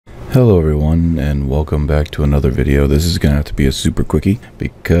Hello everyone, and welcome back to another video. This is gonna have to be a super quickie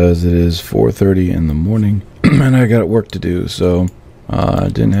because it is 4:30 in the morning and I got work to do, so I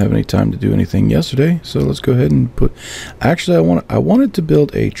didn't have any time to do anything yesterday. So let's go ahead and put, actually I wanted to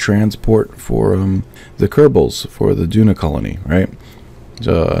build a transport for the Kerbals for the Duna colony, right?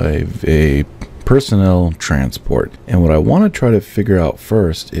 So I have a personnel transport, and what I want to try to figure out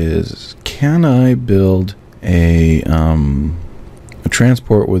first is, can I build a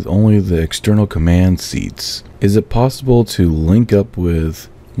transport with only the external command seats? Is it possible to link up with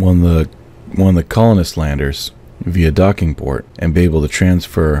one of the colonist landers via docking port and be able to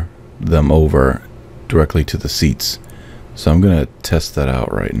transfer them over directly to the seats? So I'm going to test that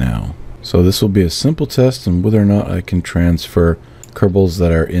out right now. So this will be a simple test on whether or not I can transfer Kerbals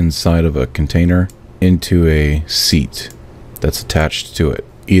that are inside of a container into a seat that's attached to it,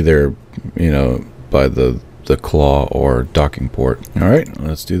 either, you know, by the claw or docking port. All right,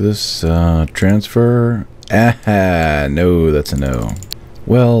 let's do this. Transfer. Ah, no, that's a no.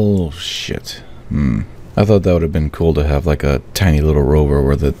 Well, shit. I thought that would have been cool to have like a tiny little rover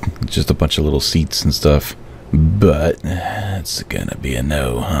with just a bunch of little seats and stuff, but it's gonna be a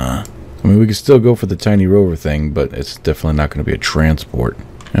no, huh? I mean, we could still go for the tiny rover thing, but it's definitely not going to be a transport.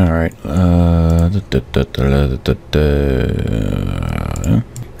 All right.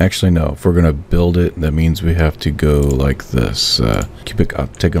 Actually, no. If we're going to build it, that means we have to go like this. Cubic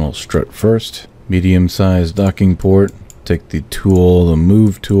octagonal strut first. Medium-sized docking port. Take the tool, the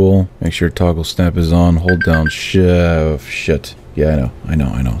move tool. Make sure toggle snap is on. Hold down shift. Shit. Yeah, I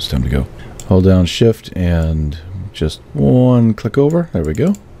know. It's time to go. Hold down shift and just one click over. There we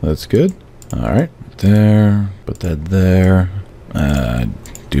go. That's good. All right. There. Put that there.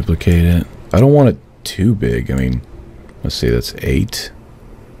 Duplicate it. I don't want it too big. I mean, let's see. That's 8.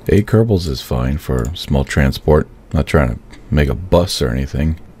 8 Kerbals is fine for small transport. Not trying to make a bus or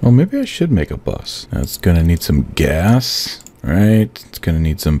anything. Well, maybe I should make a bus. It's gonna need some gas, right? It's gonna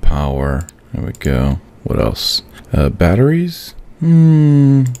need some power. There we go. What else? Batteries?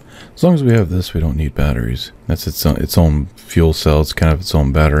 As long as we have this, we don't need batteries. That's its own fuel cell. It's kind of its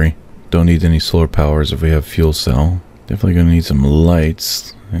own battery. Don't need any solar powers if we have fuel cell. Definitely gonna need some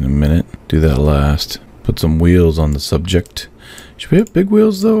lights in a minute. Do that last. Put some wheels on the subject. Should we have big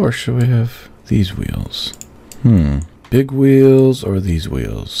wheels though, or should we have these wheels? Big wheels or these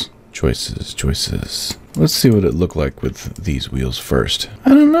wheels? Choices. Let's see what it looked like with these wheels first. I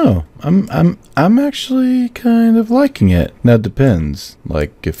don't know. I'm actually kind of liking it. Now it depends.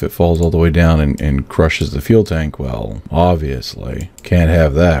 Like if it falls all the way down and crushes the fuel tank, well, obviously can't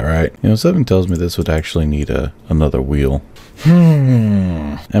have that, right? You know, something tells me this would actually need another wheel.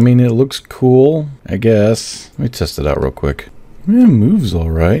 I mean, it looks cool, I guess. Let me test it out real quick. Yeah, moves all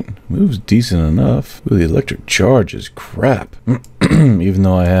right. Moves decent enough. Ooh, the electric charge is crap. Even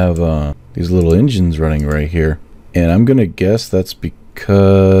though I have these little engines running right here. And I'm gonna guess that's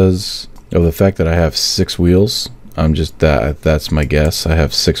because of the fact that I have 6 wheels. That's my guess. I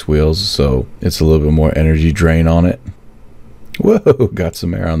have 6 wheels, so it's a little bit more energy drain on it. Whoa, got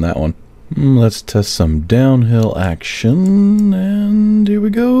some air on that one. Let's test some downhill action, and here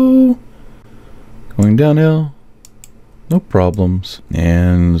we go. Going downhill. No problems.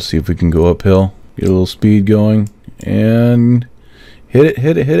 And let's see if we can go uphill. Get a little speed going. And hit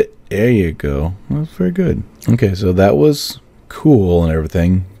it. There you go. That's very good. Okay, so that was cool and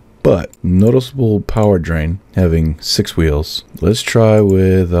everything, but noticeable power drain having 6 wheels. Let's try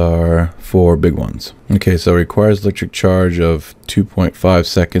with our 4 big ones. Okay, so it requires electric charge of 2.5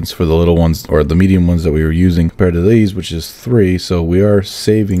 seconds for the little ones, or the medium ones that we were using, compared to these, which is 3. So we are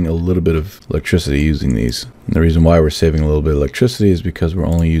saving a little bit of electricity using these. And the reason why we're saving a little bit of electricity is because we're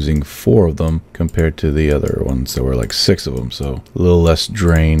only using 4 of them compared to the other ones that were like 6 of them. So a little less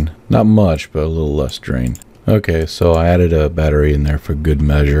drain. Not much, but a little less drain. Okay, so I added a battery in there for good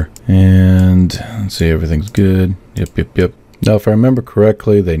measure. And let's see, everything's good. Yep. Now, if I remember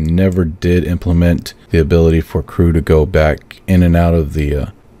correctly, they never did implement the ability for crew to go back in and out of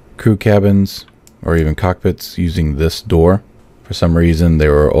the crew cabins or even cockpits using this door. For some reason, they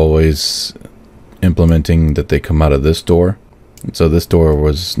were always implementing that they come out of this door. And so this door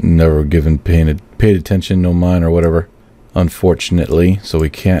was never given paid attention, no mind or whatever, unfortunately. So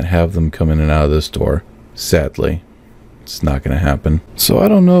we can't have them come in and out of this door. Sadly, it's not going to happen. So I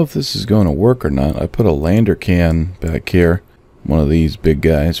don't know if this is going to work or not. I put a lander can back here, one of these big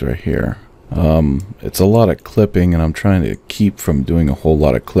guys right here. It's a lot of clipping, and I'm trying to keep from doing a whole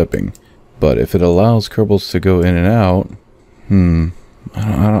lot of clipping. But if it allows Kerbals to go in and out,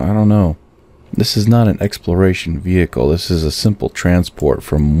 I don't know. This is not an exploration vehicle. This is a simple transport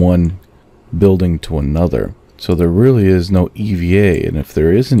from one building to another. So there really is no EVA, and if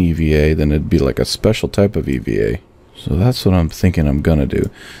there is an EVA, then it'd be like a special type of EVA. So that's what I'm thinking I'm gonna do.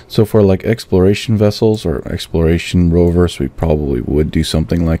 So for like exploration vessels or exploration rovers, we probably would do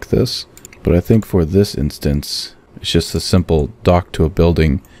something like this. But I think for this instance, it's just a simple dock to a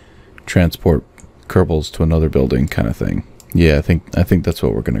building, transport Kerbals to another building kind of thing. Yeah, I think that's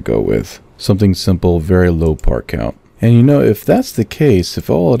what we're gonna go with. Something simple, very low part count. And you know, if that's the case, if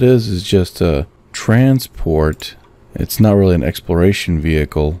all it is just a transport, it's not really an exploration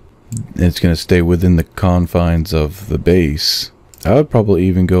vehicle, it's going to stay within the confines of the base, I would probably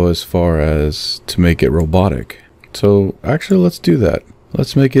even go as far as to make it robotic. So actually, let's do that.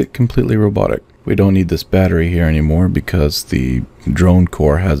 Let's make it completely robotic. We don't need this battery here anymore because the drone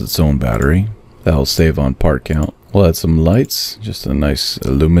core has its own battery. That'll save on part count. We'll add some lights. Just a nice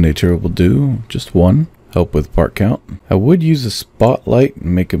illuminator will do. Just one. Help with part count. I would use a spotlight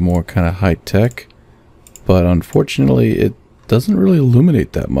and make it more kind of high tech, but unfortunately it doesn't really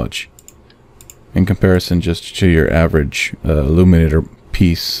illuminate that much in comparison just to your average illuminator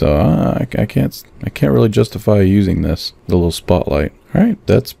piece. So I can't really justify using this, the little spotlight. All right,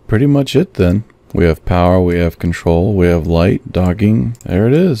 that's pretty much it then. We have power, we have control, we have light, docking. There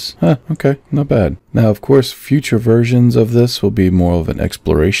it is. Huh, okay, not bad. Now, of course, future versions of this will be more of an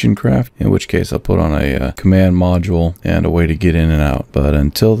exploration craft, in which case I'll put on a command module and a way to get in and out. But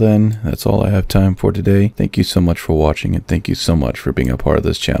until then, that's all I have time for today. Thank you so much for watching, and thank you so much for being a part of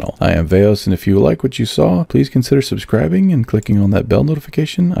this channel. I am VAOS, and if you like what you saw, please consider subscribing and clicking on that bell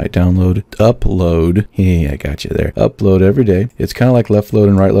notification. I upload, hey, I got you there. Upload every day. It's kind of like left load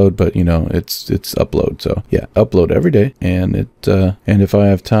and right load, but you know, it's upload. So yeah, upload every day, and and if I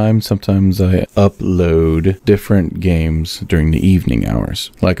have time, sometimes I upload different games during the evening hours.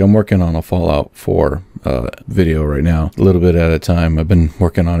 Like I'm working on a Fallout 4 video right now, a little bit at a time. I've been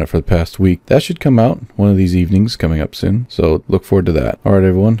working on it for the past week. That should come out one of these evenings coming up soon, so look forward to that. All right,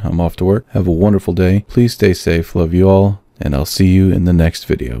 everyone, I'm off to work. Have a wonderful day. Please stay safe. Love you all, and I'll see you in the next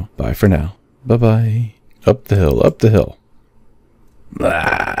video. Bye for now. Bye-bye. Up the hill, up the hill.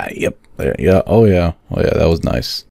 Ah, yep. There, yeah. Oh yeah, that was nice.